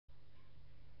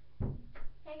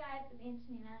guys, it's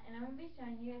Antonina, and I'm going to be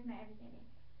showing you guys my everyday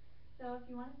makeup. So if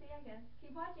you want to see, I guess,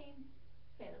 keep watching.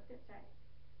 Okay, let's get started.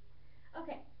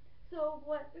 Okay, so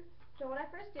what I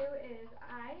first do is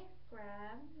I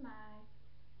grab my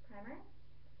primer,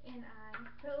 and I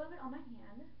put a little bit on my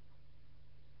hand.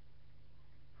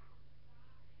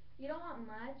 You don't want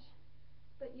much,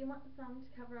 but you want some to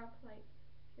cover up, like,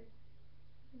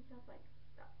 your stuff like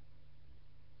that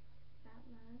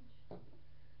much.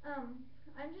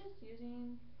 I'm just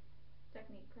using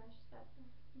Technique brush, that's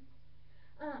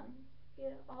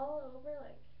get it all over,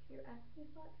 like, your acne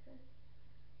spot, because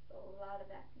it's a lot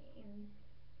of acne, and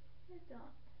I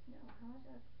don't know how much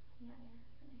acne I have,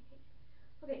 and I hate it.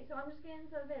 Okay, so I'm just getting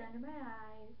some of it under my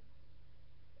eyes,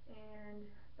 and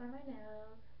by my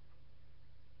nose.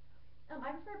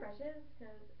 I prefer brushes,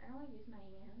 because I don't want to use my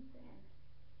hands, and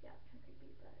yeah, it's kind of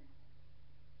creepy, but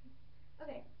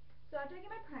okay, so after I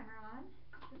get my primer on,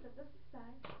 just set this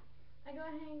aside, I go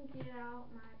ahead and get out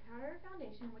my powder or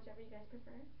foundation, whichever you guys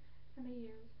prefer. I'm going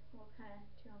to use, well, kind of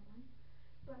 2 on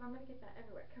 1, but I'm going to get that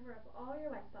everywhere. Cover up all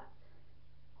your wet spots.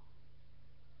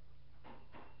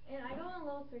 And I go in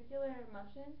little circular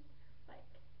motions, like,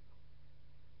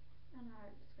 I don't know how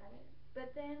to describe it.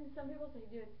 But then some people say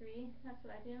do a 3, that's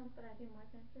what I do, but I do more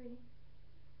than 3.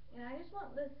 And I just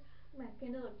want my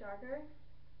skin to look darker,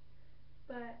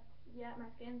 but yet my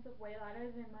skin's way lighter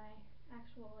than my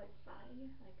actual, like, body,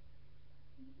 like,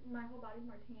 my whole body's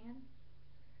more tan,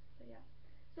 so yeah.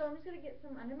 So I'm just going to get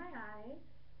some under my eyes.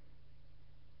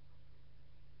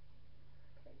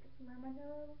 Okay, get some around my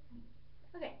nose.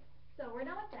 Okay, so we're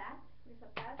done with that. We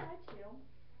set that aside too.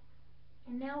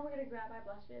 And now we're going to grab our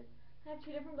blushes. I have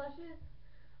 2 different blushes.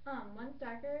 One's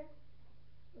darker,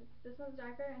 this one's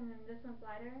darker, and then this one's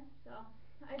lighter. So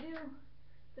I do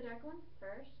the dark one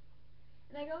first.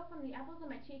 And I go from the apples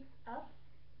of my cheeks up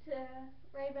to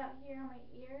right about here on my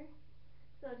ear.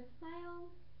 So just smile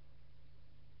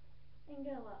and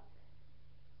go up.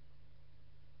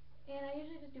 And I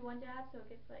usually just do 1 dab so it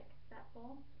gets like that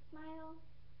full. Smile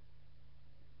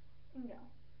and go.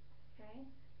 Okay,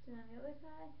 so on the other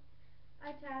side,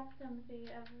 I tap some of the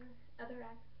other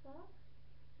axes off,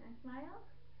 and I smile,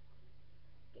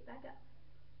 get back up.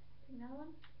 Take another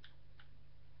one,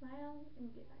 smile, and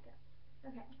get back up.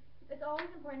 Okay, it's always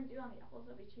important to do on the apples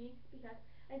of your cheeks, because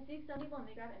I see some people in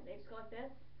makeup and they just go like this.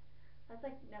 That's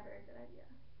like never a good idea.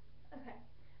 Okay,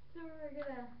 so we're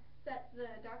gonna set the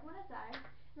dark one aside,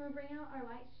 and we'll bring out our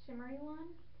light shimmery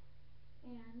one,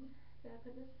 and gonna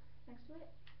put this next to it.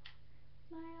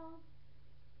 Smile.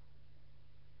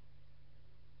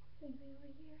 Same thing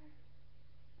over here.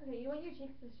 Okay, you want your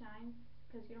cheeks to shine,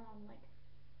 because you don't want them, like,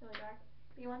 really dark.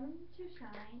 But you want them to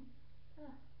shine.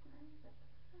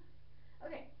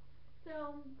 Okay,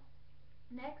 so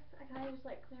next I kind of just,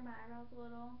 like, clear my eyebrows a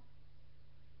little.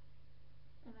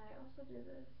 And I also do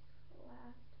this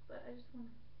last, but I just want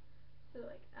to,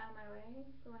 like, out of my way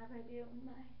for whenever I do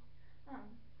my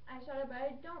eyeshadow. But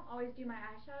I don't always do my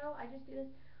eyeshadow. I just do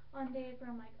this on days where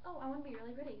I'm like, oh, I want to be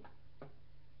really pretty.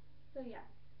 So yeah.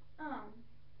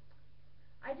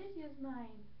 I just use my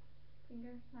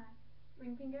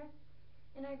ring finger,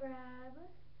 and I grab,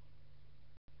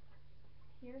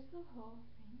 here's the whole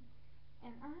thing,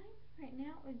 and I, right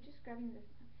now, am just grabbing this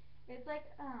one. It's like,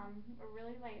 a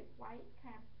really light white,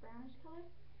 kind of brownish color,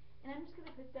 and I'm just going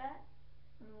to put that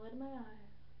on the lid of my eye.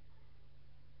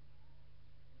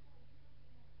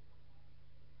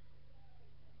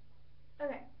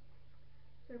 Okay,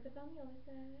 so I put that on the other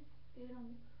side, get it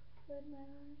on the lid of my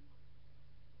eye.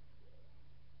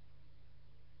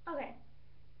 Okay,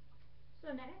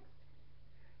 so next,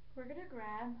 we're going to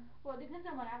grab, well, it depends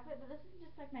on what outfit, but this is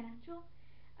just like my natural.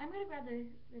 I'm going to grab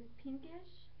this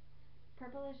pinkish,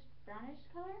 purplish, brownish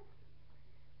color.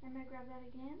 I'm going to grab that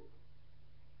again,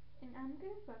 and I'm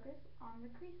going to focus on the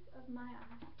crease of my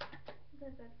eye.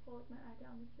 Sometimes I have to pull my eye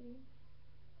down to see.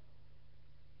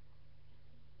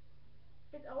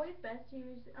 It's always best to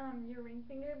use your ring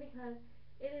finger, because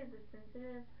it is the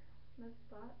sensitive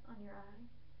spot on your eye.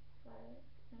 But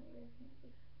I know you guys can't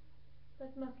see that.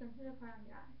 That's the most sensitive part on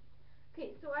your eye.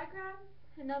 Okay, so I grab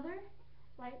another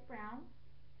light brown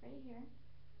right here,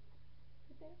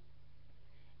 right there,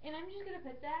 and I'm just going to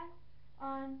put that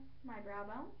on my brow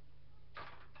bone.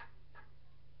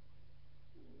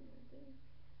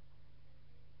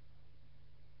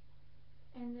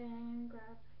 And then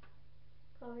grab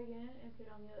color again and put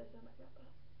it on the other side of my brow bone.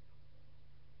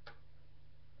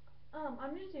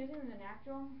 I'm just using the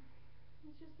natural.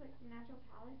 It's just like natural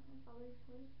palette with all these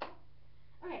colors.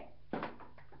 Okay.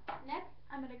 Next,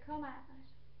 I'm gonna comb my eyelash.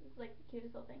 It's like the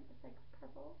cutest little thing. It's like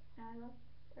purple, and I love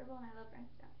purple, and I love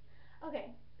rhinestones.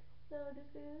 Okay, so this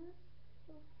is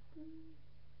open.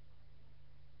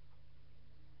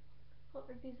 Hold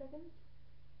for a few seconds.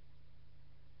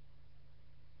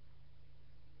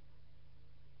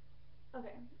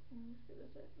 Okay, let's do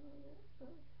this a little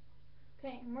bit.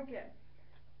 Okay, and we're good.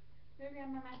 I'm gonna grab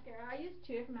my mascara. I use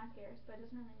 2 different mascaras, but it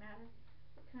doesn't really matter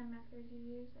what kind of mascaras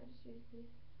you use. I just use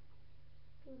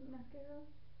these mascaras.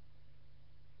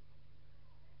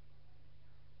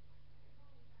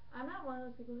 I'm not one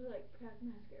of those people who like pack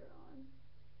mascara on.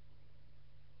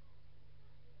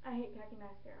 I hate packing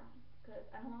mascara on because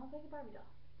I don't want to look like a Barbie doll.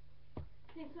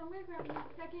 Okay, so I'm gonna grab my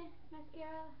second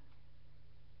mascara,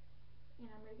 and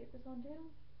I'm gonna get this on too.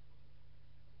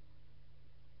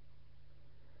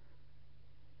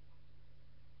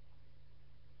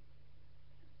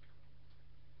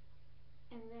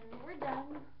 And then we're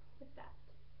done with that.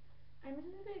 I'm just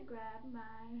gonna grab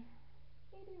my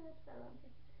baby lips. I love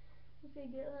this. So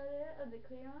you get a little bit of the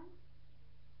clear on.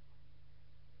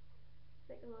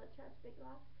 It's like a little chapstick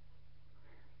gloss.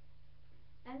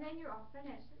 And then you're all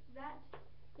finished. That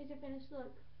is your finished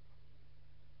look.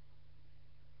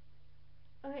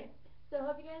 Okay, so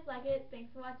hope you guys like it.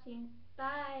 Thanks for watching.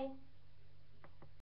 Bye!